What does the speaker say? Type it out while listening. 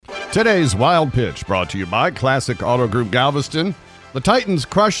Today's Wild Pitch brought to you by Classic Auto Group Galveston. The Titans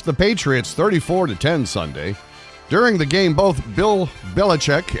crushed the Patriots 34-10 Sunday. During the game, both Bill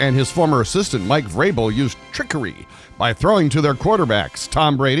Belichick and his former assistant Mike Vrabel used trickery by throwing to their quarterbacks,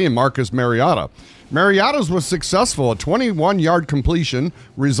 Tom Brady and Marcus Mariota. Mariota's was successful, a 21-yard completion,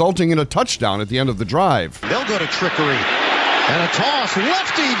 resulting in a touchdown at the end of the drive. They'll go to trickery. And a toss,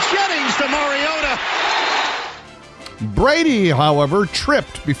 lefty Jennings to Mariota. Brady, however,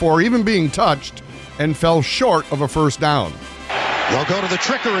 tripped before even being touched and fell short of a first down. They'll go to the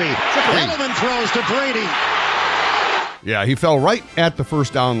trickery. Edelman throws to Brady. Yeah, he fell right at the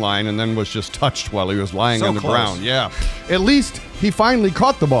first down line and then was just touched while he was lying on the ground. Yeah, at least he finally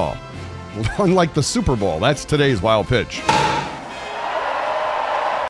caught the ball. Unlike the Super Bowl. That's today's Wild Pitch.